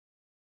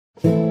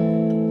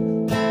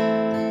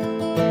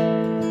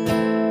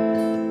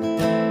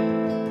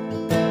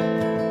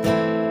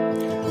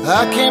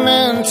I came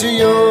into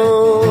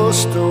your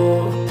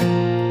store.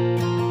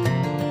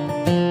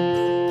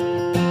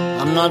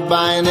 I'm not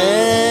buying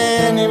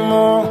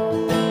anymore.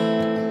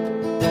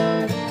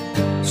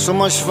 So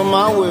much for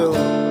my will.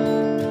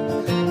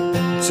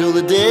 Till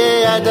the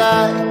day I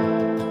die,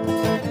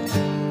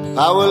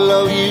 I will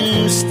love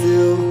you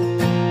still.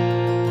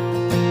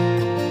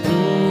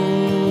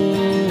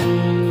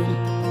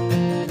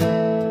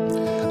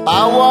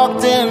 I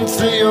walked in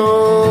through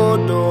your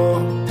door.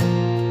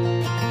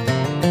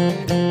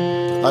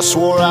 I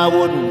swore I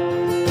wouldn't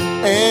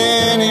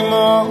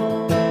anymore.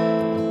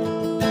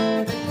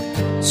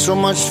 So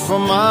much for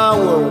my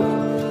world.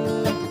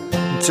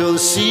 Until the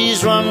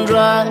seas run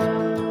dry,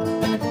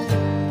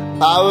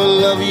 I will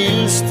love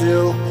you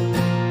still.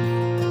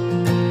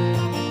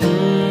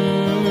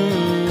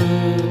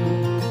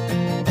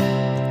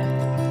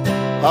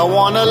 I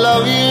wanna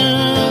love you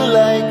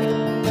like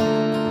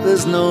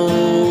there's no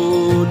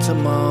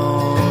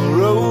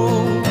tomorrow.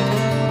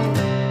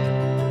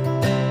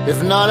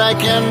 If not, I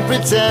can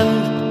pretend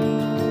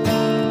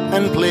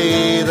and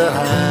play the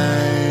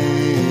highlights,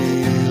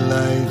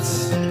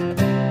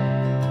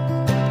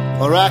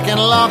 or I can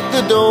lock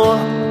the door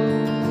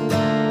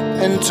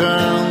and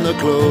turn the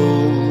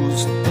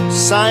closed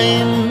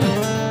sign.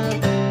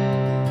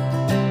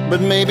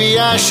 But maybe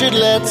I should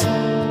let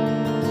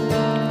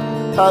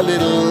a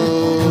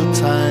little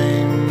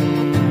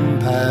time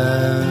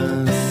pass.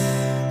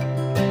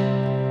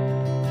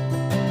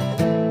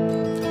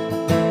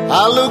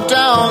 I look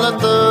down at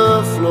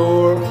the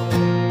floor,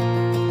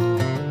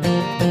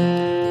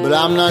 but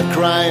I'm not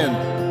crying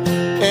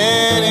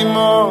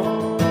anymore.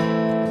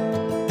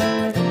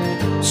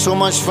 So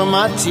much for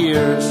my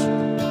tears.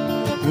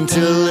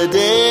 Until the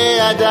day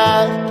I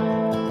die,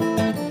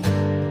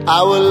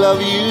 I will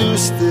love you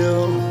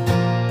still.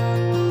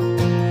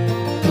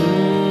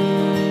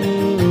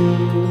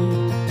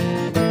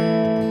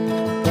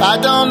 I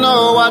don't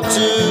know what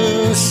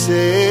to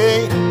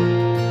say,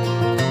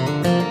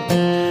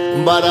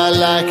 but I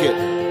like it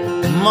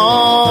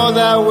more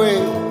that way.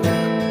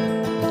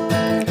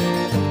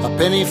 A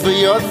penny for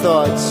your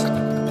thoughts,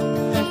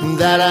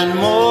 that and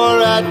more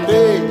I'd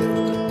pay,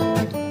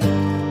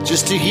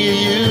 just to hear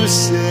you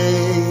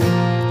say.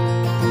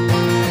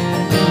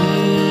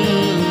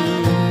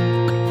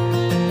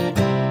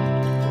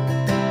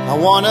 I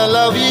wanna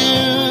love you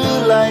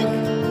like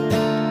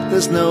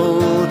there's no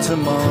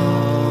tomorrow.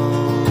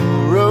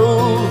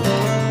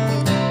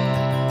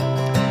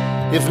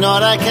 If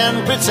not, I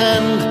can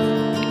pretend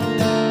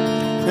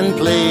and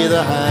play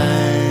the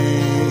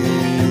highlights,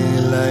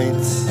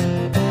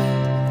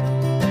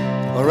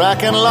 or I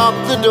can lock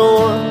the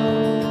door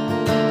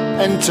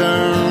and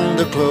turn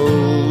the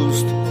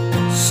closed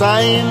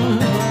sign.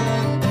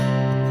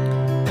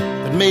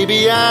 But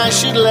maybe I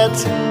should let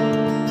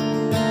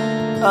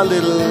a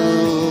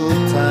little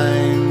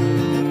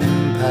time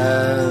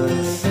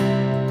pass.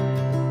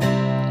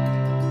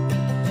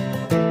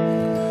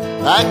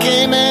 I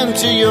came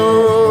into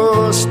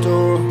your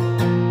store,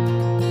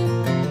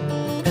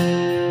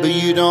 but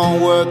you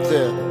don't work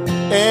there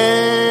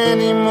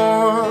anymore.